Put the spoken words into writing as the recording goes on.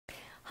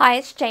Hi,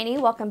 it's Janie.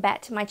 Welcome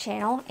back to my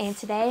channel, and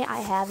today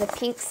I have a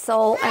Pink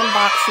Seoul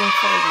unboxing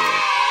for you.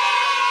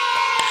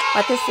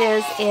 What this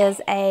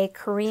is a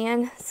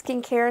Korean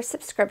skincare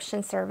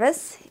subscription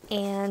service,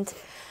 and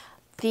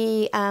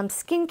the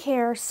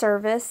skincare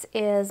service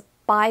is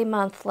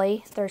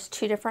bi-monthly. There's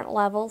two different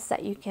levels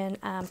that you can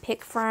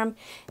pick from,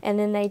 and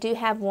then they do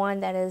have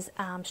one that is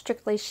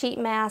strictly sheet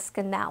mask,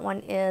 and that one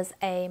is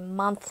a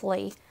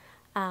monthly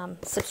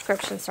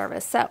subscription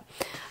service. So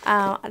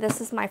this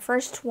is my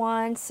first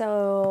one,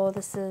 so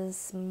this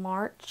is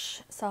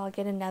March, so I'll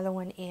get another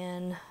one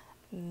in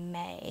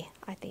May,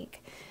 I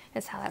think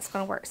is how that's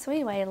going to work. So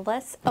anyway,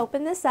 let's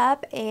open this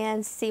up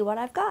and see what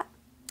I've got.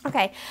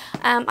 Okay,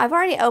 I've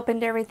already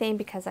opened everything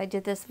because I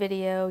did this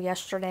video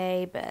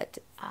yesterday, but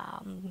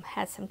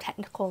had some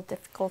technical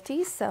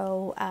difficulties,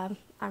 so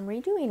I'm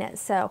redoing it.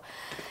 So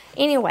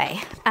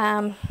anyway,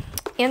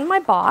 in my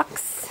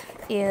box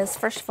is,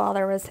 first of all,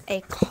 there was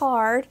a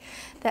card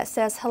that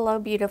says "Hello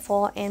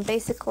Beautiful," and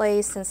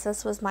basically, since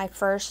this was my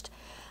first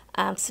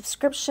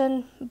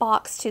subscription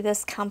box to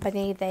this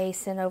company, they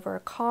sent over a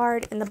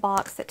card in the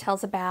box that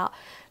tells about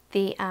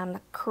the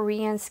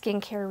Korean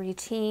skincare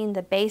routine,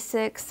 the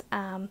basics,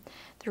 the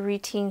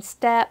routine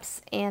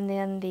steps, and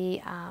then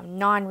the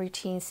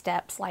non-routine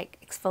steps like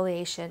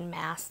exfoliation,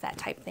 mask, that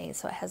type thing.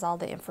 So it has all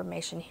the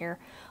information here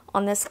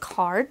on this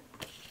card,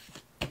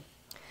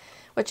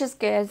 which is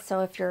good. So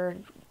if you're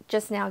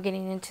just now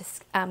getting into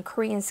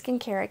Korean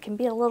skincare, it can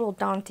be a little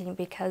daunting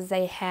because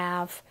they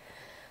have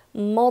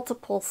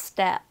multiple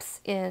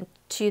steps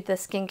into the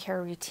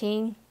skincare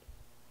routine.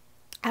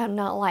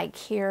 Not like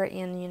here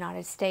in the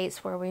United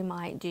States where we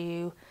might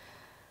do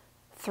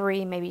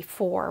 3, maybe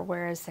 4,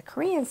 whereas the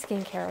Korean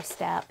skincare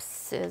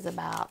steps is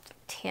about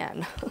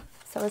 10.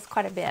 So it's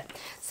quite a bit.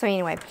 So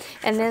anyway,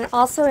 and then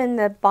also in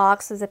the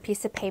box is a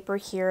piece of paper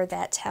here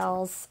that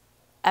tells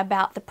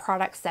about the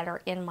products that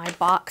are in my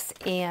box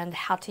and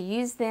how to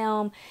use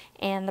them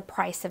and the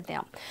price of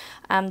them.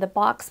 The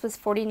box was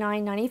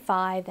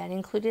 $49.95. That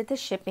included the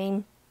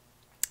shipping.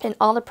 And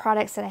all the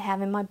products that I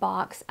have in my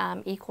box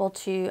equal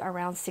to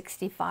around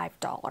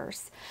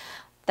 $65.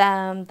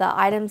 The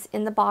items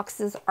in the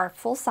boxes are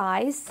full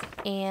size,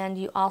 and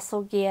you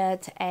also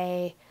get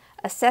a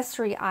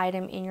accessory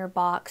item in your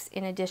box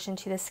in addition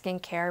to the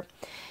skincare.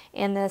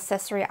 And the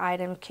accessory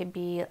item could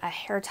be a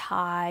hair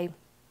tie,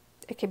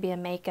 it could be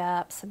some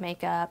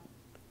makeup,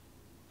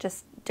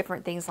 just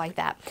different things like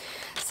that.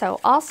 So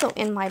also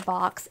in my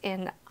box,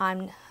 and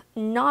I'm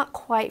not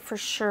quite for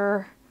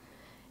sure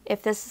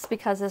if this is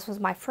because this was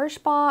my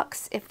first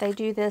box, if they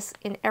do this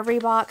in every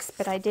box,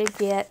 but I did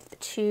get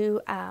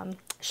 2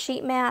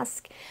 sheet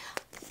masks.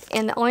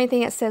 And the only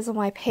thing it says on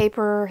my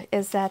paper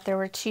is that there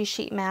were 2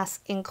 sheet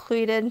masks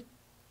included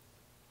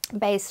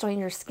based on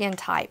your skin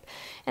type.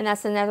 And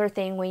that's another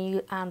thing, when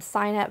you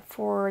sign up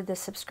for the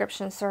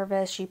subscription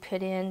service, you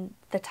put in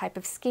the type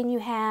of skin you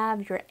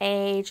have, your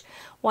age,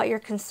 what your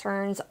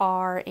concerns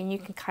are, and you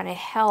can kind of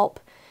help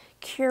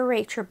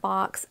curate your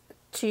box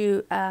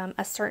to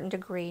a certain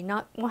degree,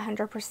 not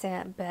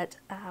 100%, but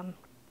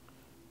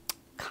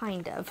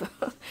kind of.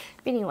 But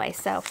anyway,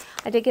 so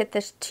I did get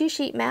this 2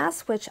 sheet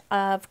masks, which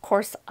of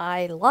course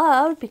I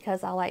love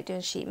because I like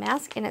doing sheet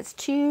masks, and it's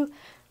 2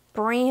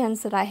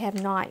 brands that I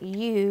have not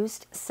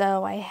used.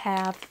 So I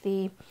have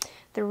the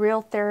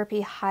Real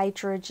Therapy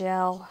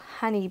Hydrogel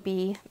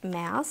Honeybee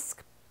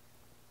mask,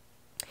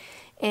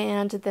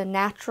 and the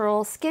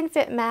Natural Skin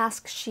Fit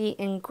Mask Sheet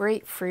in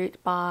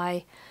Grapefruit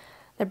by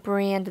the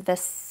brand The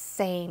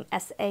Same,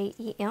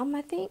 S-A-E-M,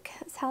 I think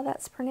is how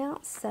that's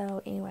pronounced.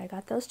 So anyway, I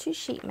got those 2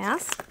 sheet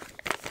masks,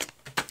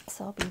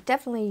 so I'll be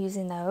definitely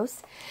using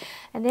those.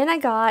 And then I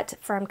got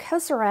from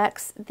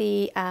Cosrx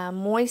the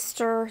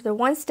the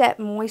One Step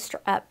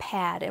Moisture Up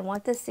Pad, and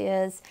what this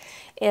is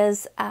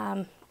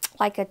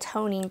like a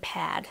toning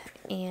pad.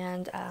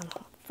 And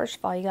first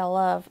of all, you gotta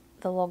love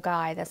the little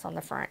guy that's on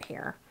the front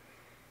here,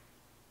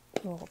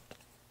 little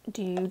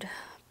dude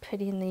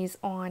putting these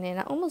on, and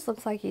it almost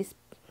looks like he's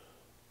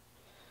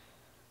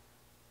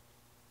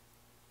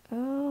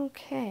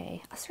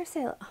okay. I started to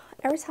say,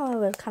 every time it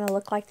would kind of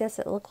look like this,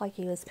 it looked like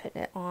he was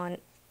putting it on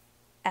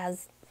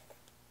as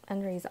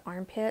under his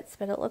armpits,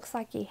 but it looks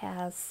like he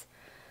has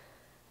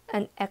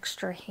an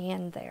extra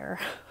hand there.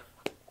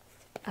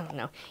 I don't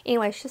know.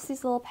 Anyway, it's just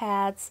these little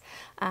pads.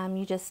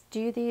 You just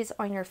do these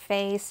on your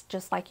face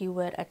just like you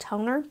would a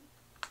toner.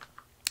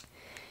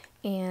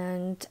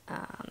 And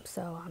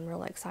so I'm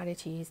really excited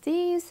to use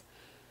these.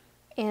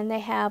 And they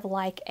have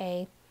like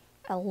a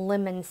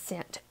lemon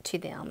scent to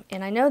them,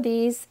 and I know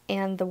these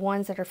and the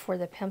ones that are for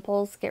the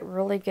pimples get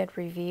really good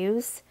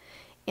reviews.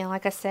 And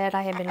like I said,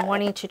 I have been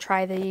wanting to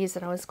try these,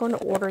 and I was going to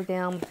order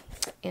them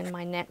in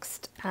my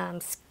next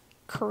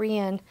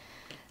Korean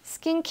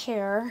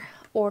skincare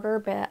order,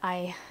 but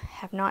I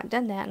have not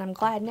done that, and I'm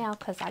glad now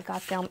because I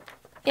got them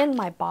in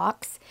my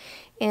box.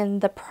 And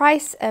the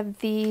price of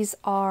these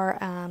are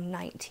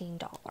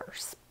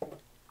 $19.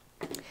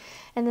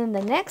 And then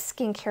the next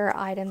skincare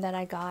item that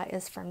I got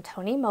is from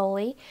Tony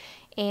Moly,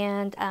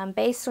 and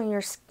based on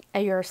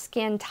your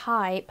skin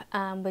type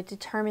would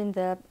determine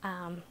the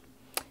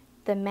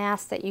the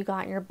mask that you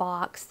got in your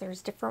box.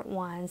 There's different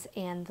ones,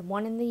 and the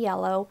one in the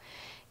yellow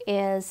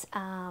is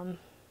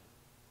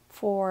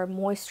for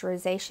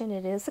moisturization.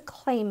 It is a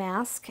clay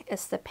mask.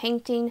 It's the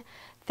Painting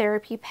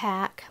Therapy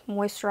Pack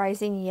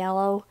Moisturizing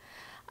Yellow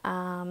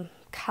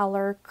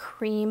Color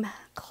Cream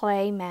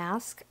Clay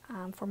Mask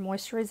for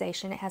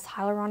moisturization. It has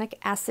hyaluronic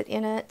acid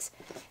in it.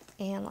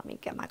 And let me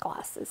get my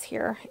glasses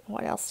here.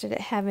 What else did it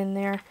have in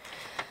there?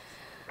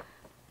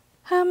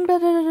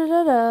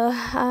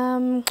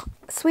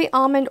 Sweet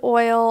almond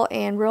oil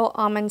and real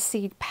almond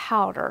seed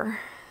powder.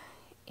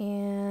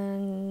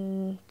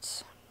 And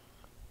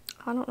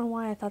I don't know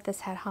why I thought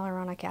this had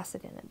hyaluronic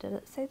acid in it. Did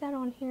it say that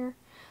on here?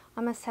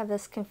 I must have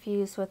this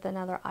confused with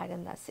another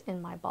item that's in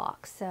my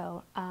box.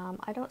 So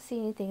I don't see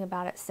anything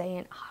about it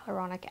saying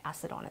hyaluronic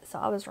acid on it. So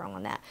I was wrong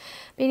on that.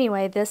 But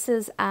anyway, this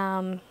is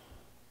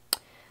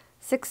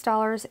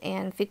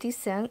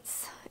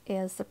 $6.50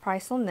 is the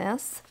price on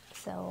this.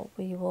 So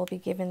we will be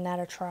giving that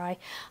a try.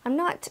 I'm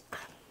not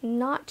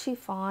too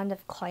fond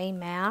of clay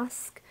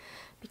mask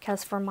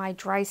because for my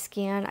dry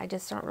skin, I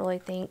just don't really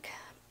think,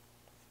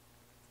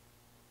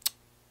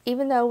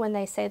 even though when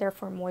they say they're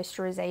for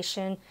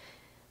moisturization,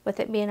 with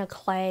it being a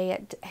clay,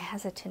 it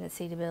has a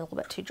tendency to be a little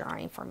bit too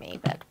drying for me,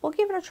 but we'll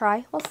give it a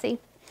try. We'll see.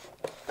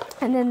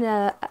 And then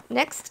the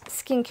next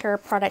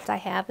skincare product I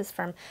have is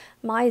from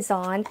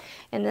Mizon,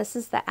 and this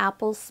is the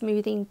Apple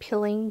Smoothing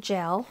Peeling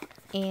Gel.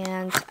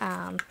 And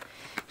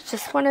it's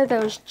just one of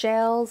those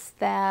gels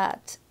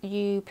that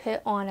you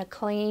put on a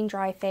clean,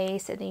 dry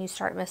face, and then you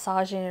start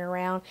massaging it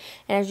around.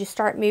 And as you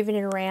start moving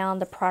it around,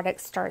 the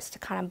product starts to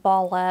kind of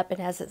ball up,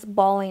 and as it's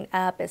balling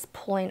up, it's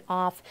pulling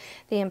off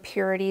the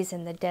impurities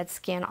and the dead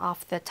skin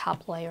off the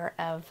top layer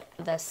of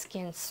the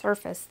skin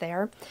surface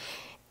there.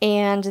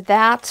 And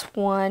that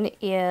one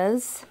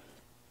is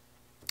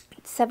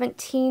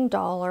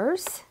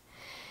 $17.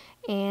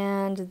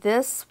 And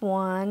this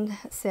one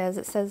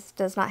says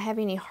does not have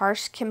any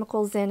harsh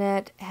chemicals in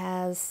it,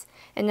 and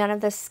none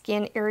of the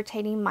skin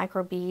irritating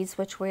microbeads,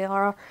 which we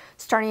are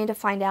starting to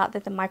find out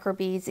that the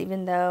microbeads,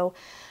 even though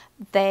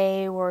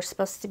they were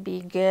supposed to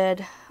be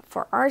good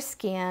for our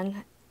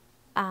skin,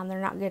 they're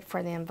not good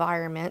for the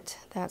environment.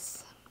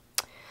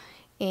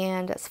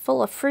 And it's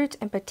full of fruit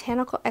and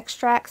botanical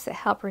extracts that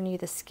help renew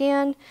the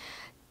skin.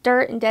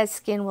 Dirt and dead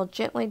skin will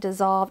gently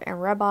dissolve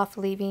and rub off,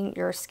 leaving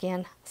your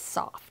skin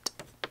soft.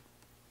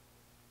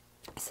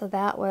 So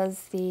that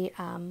was the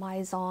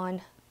Mizon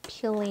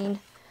Peeling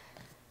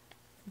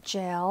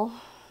Gel.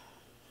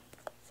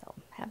 So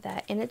have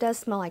that. And it does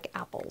smell like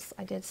apples.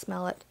 I did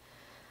smell it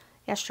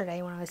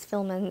yesterday when I was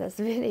filming this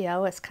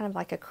video. It's kind of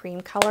like a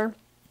cream color.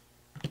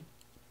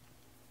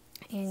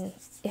 And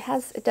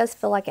it does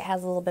feel like it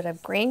has a little bit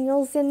of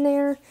granules in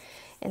there,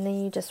 and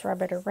then you just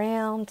rub it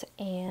around,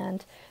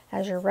 and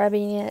as you're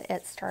rubbing it,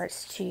 it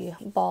starts to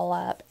ball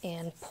up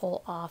and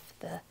pull off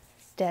the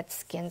dead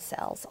skin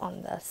cells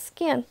on the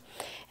skin.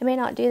 It may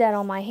not do that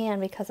on my hand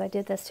because I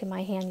did this to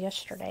my hand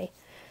yesterday,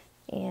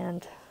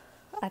 and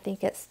I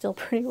think it's still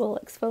pretty well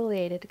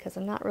exfoliated because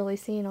I'm not really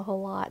seeing a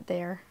whole lot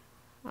there.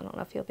 I don't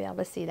know if you'll be able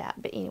to see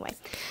that, but anyway.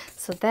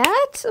 So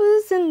that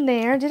was in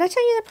there. Did I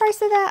tell you the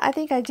price of that? I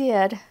think I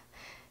did.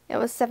 It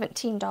was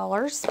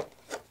 $17.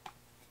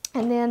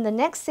 And then the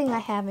next thing I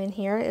have in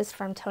here is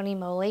from Tony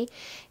Moly,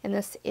 and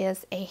this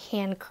is a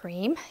hand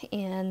cream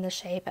in the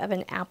shape of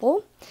an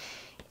apple.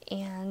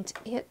 And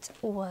it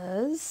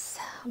was,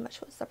 how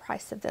much was the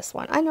price of this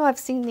one? I know I've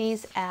seen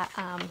these at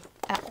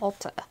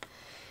Ulta.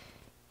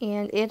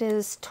 And it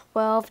is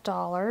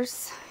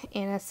 $12,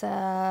 and it's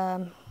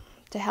to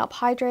help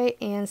hydrate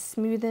and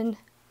smoothen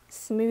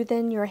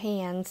your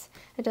hands.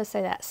 It does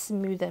say that,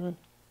 smoothen.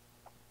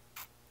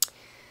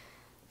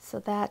 So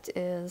that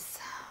is,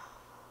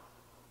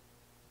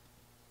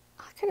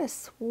 I could have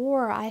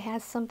swore I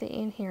had something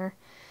in here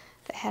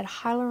that had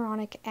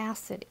hyaluronic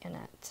acid in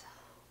it.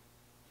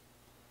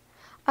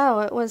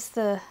 Oh, it was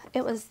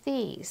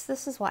these.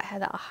 This is what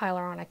had the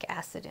hyaluronic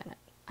acid in it.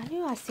 I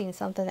knew I seen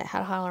something that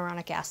had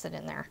hyaluronic acid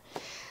in there.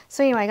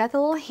 So anyway, I got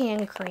the little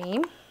hand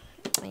cream,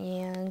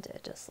 and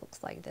it just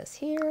looks like this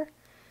here.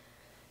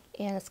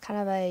 And it's kind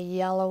of a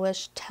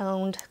yellowish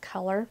toned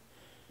color.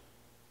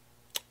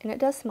 And it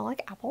does smell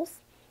like apples.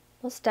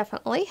 Most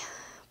definitely.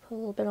 Put a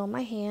little bit on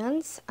my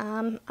hands.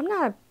 I'm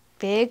not a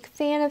big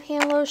fan of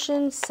hand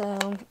lotion,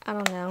 so I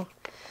don't know.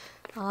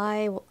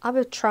 I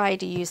would try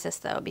to use this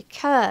though,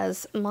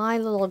 because my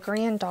little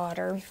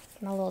granddaughter,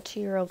 my little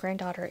 2-year-old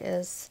granddaughter,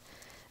 is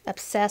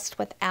obsessed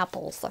with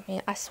apples. I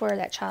mean, I swear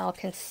that child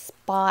can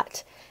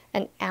spot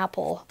an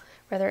apple,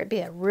 whether it be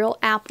a real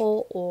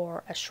apple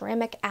or a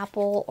ceramic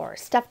apple or a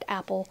stuffed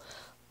apple,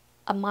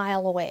 a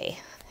mile away.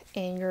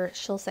 And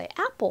she'll say,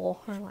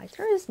 apple. And I'm like,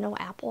 there is no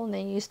apple. And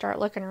then you start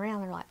looking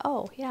around, they're like,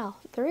 oh, yeah,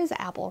 there is an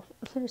apple.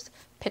 There's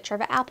a picture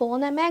of an apple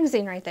in that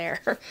magazine right there,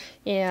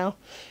 you know.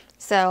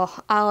 So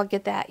I'll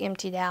get that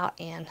emptied out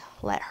and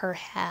let her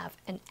have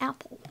an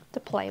apple to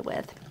play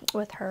with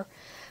her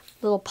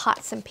little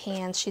pots and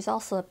pans. She's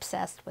also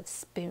obsessed with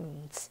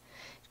spoons.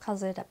 She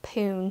calls it a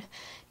poon,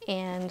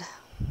 and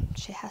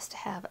she has to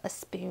have a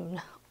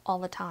spoon all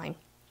the time.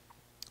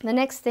 The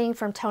next thing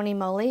from Tony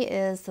Moly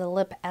is the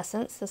lip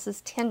essence. This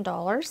is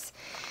 $10,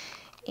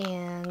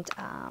 and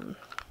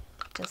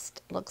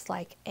just looks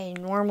like a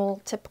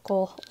normal,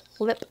 typical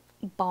lip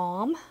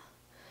balm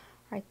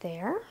right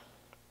there.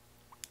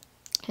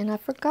 And I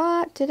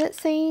forgot, did it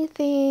say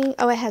anything?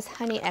 Oh, it has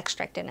honey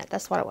extract in it.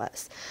 That's what it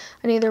was.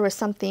 I knew there was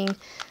something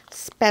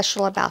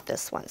special about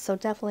this one, so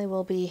definitely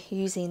will be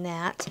using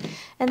that.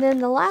 And then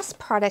the last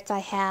product I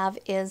have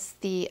is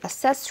the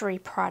accessory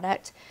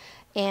product.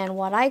 And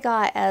what I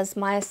got as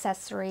my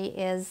accessory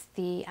is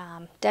the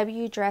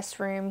W Dress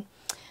Room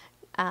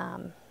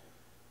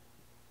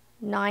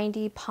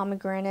 90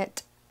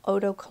 Pomegranate Eau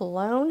de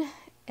Cologne.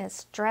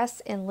 It's Dress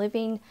in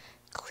Living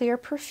Clear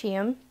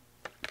Perfume.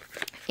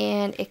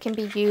 And it can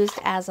be used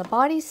as a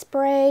body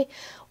spray,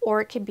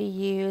 or it can be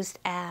used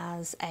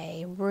as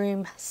a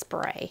room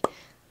spray.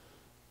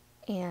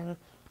 And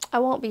I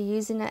won't be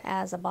using it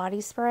as a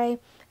body spray.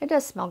 It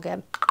does smell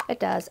good. It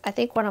does. I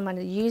think what I'm going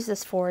to use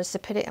this for is to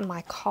put it in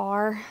my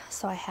car,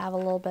 so I have a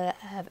little bit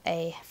of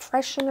a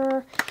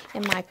freshener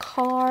in my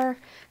car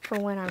for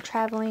when I'm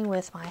traveling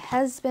with my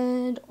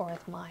husband or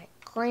with my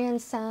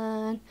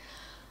grandson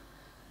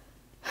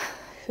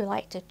who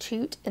like to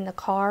toot in the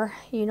car.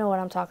 You know what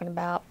I'm talking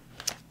about.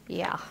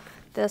 Yeah,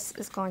 this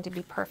is going to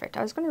be perfect.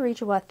 I was going to read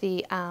you what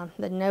the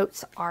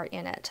notes are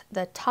in it.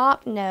 The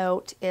top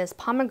note is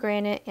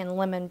pomegranate and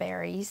lemon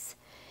berries.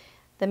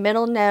 The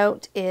middle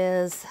note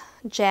is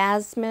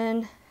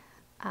jasmine,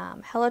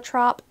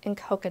 heliotrope, and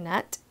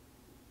coconut.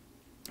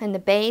 And the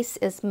base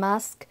is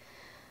musk,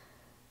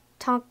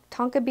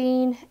 tonka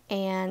bean,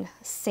 and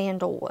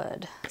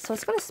sandalwood. So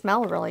it's going to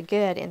smell really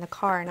good in the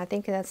car, and I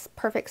think that's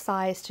perfect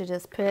size to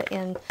just put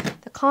in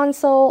the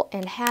console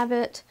and have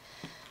it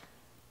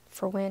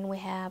for when we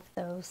have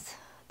those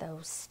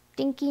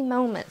stinky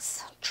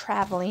moments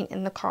traveling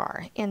in the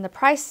car. And the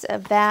price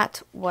of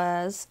that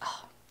was,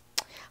 oh,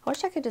 I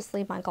wish I could just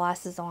leave my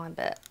glasses on,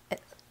 but it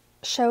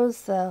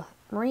shows the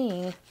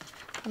ring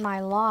on my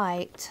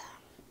light.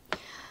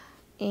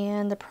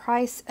 And the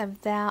price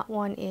of that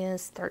one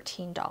is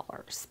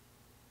 $13.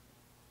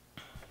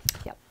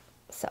 Yep.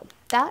 So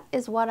that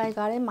is what I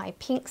got in my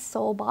Pink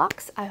Soul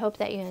box. I hope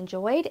that you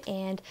enjoyed,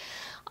 and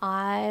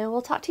I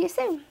will talk to you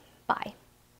soon. Bye.